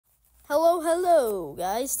Hello,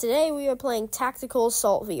 guys. Today we are playing Tactical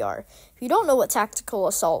Assault VR. If you don't know what Tactical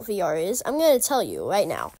Assault VR is, I'm going to tell you right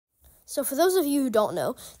now. So for those of you who don't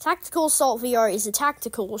know, Tactical Assault VR is a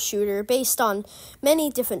tactical shooter based on many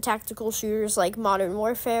different tactical shooters like Modern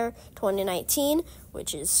Warfare 2019,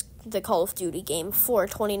 which is the Call of Duty game for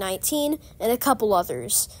 2019, and a couple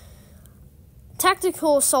others.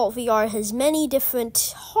 Tactical Assault VR has many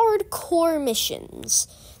different hardcore missions.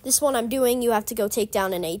 This one I'm doing, you have to go take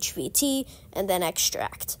down an HVT and then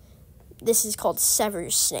extract. This is called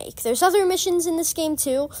Sever's Snake. There's other missions in this game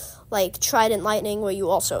too, like Trident Lightning, where you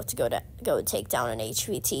also have to go take down an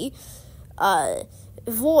HVT.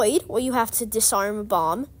 Void, where you have to disarm a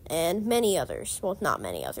bomb, and many others. Well, not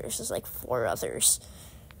many others. There's like 4 others.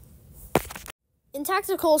 In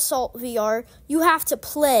Tactical Assault VR, you have to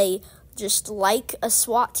play just like a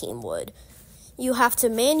SWAT team would. You have to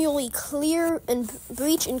manually clear and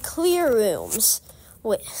breach and clear rooms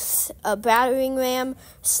with a battering ram,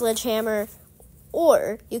 sledgehammer,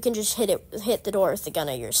 or you can just hit the door with the gun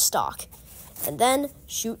of your stock, and then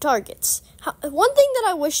shoot targets. One thing that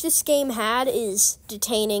I wish this game had is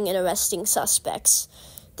detaining and arresting suspects.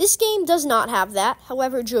 This game does not have that.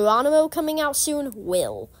 However, Geronimo coming out soon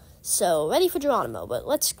will. So, ready for Geronimo, but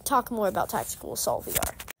let's talk more about Tactical Assault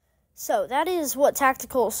VR. So, that is what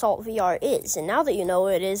Tactical Assault VR is, and now that you know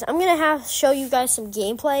what it is, I'm going to show you guys some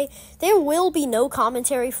gameplay. There will be no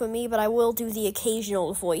commentary from me, but I will do the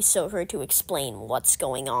occasional voiceover to explain what's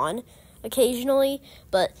going on occasionally,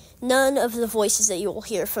 but none of the voices that you will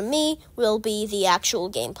hear from me will be the actual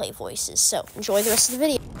gameplay voices. So, enjoy the rest of the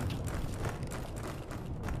video.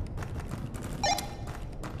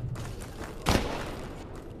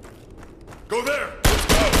 Go there! Let's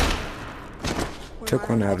go! Took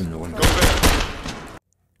one out in the window. Go there!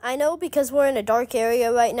 I know because we're in a dark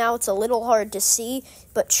area right now, it's a little hard to see,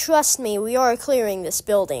 but trust me, we are clearing this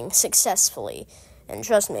building successfully. And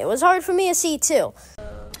trust me, it was hard for me to see too.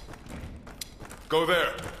 Go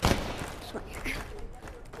there!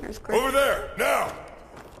 Over there! Now!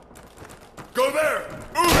 Go there!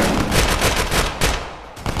 Move it!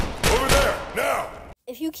 Over there! Now!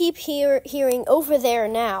 If you keep hearing over there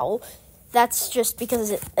now, that's just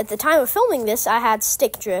because at the time of filming this, I had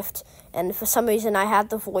stick drift, and for some reason I had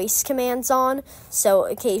the voice commands on, so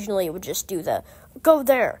occasionally it would just do the, go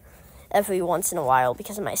there, every once in a while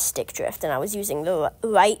because of my stick drift, and I was using the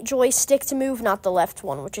right joystick to move, not the left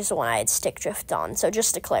one, which is the one I had stick drift on, so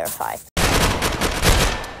just to clarify.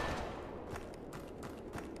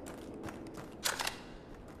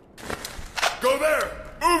 Go there!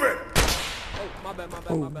 Move it! Oh,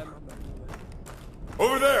 my bad.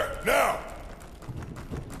 Over there! Now!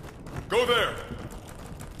 Go there!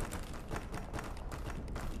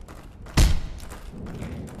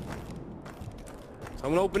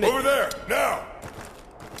 Someone open it. Over there! Now!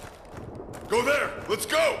 Go there! Let's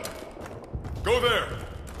go! Go there!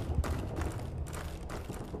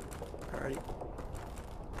 Alrighty.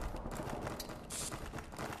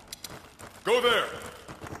 Go there!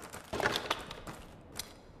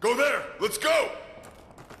 Go there! Let's go!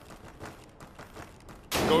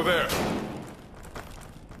 Go there!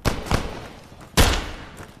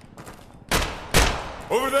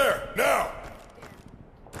 Over there! Now!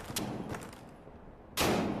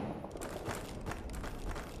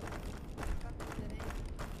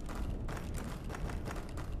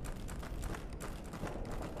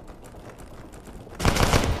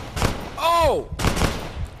 Oh!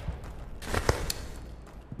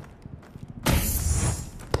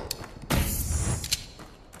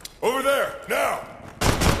 Over there! Now!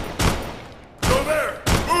 Go there!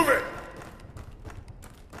 Move it!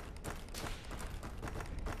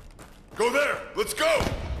 Go there! Let's go!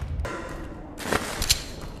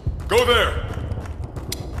 Go there!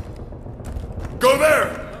 Go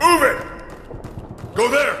there! Move it! Go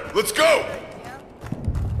there! Let's go!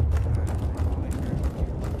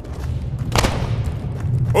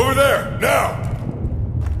 Over there! Now!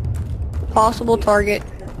 Possible target.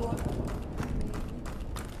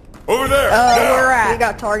 Over there! Now! Where at? We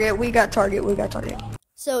got target.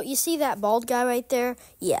 So, you see that bald guy right there?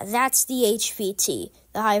 Yeah, that's the HVT,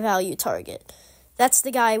 the high-value target. That's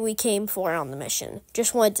the guy we came for on the mission.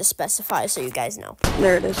 Just wanted to specify so you guys know.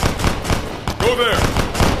 There it is. Go there!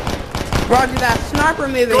 Roger that. Sniper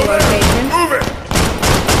moving Go there! location. Move it!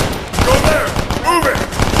 Go there! Move it!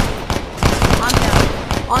 I'm down.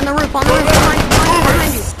 On the roof, Go there! behind you.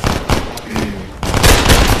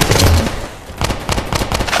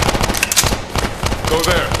 Go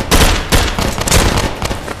there!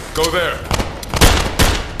 Go there!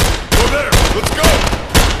 Go there! Let's go!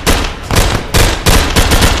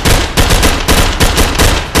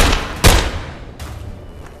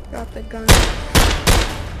 got the gun.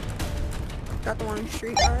 Got the one on the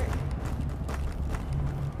street, alright.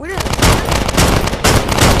 Where is it?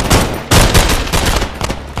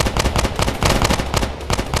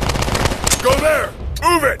 Go there!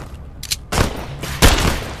 Move it!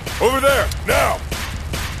 Over there, now!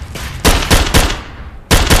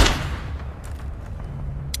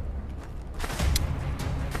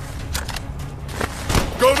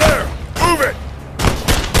 Go there! Move it!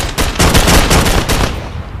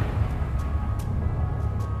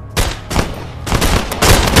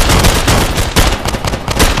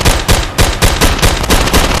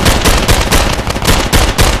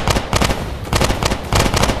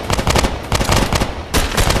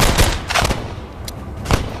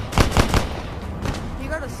 You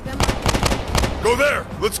got a stem? Go there!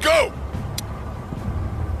 Let's go!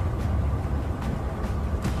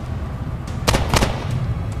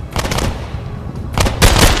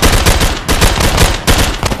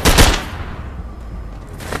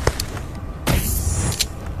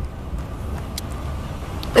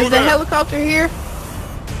 Is the helicopter here?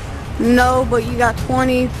 No, but you got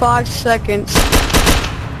 25 seconds.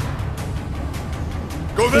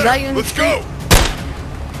 Go Is that there! you in the Let's go!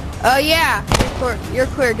 Yeah. You're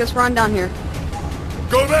clear. Just run down here.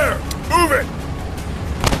 Go there! Move it!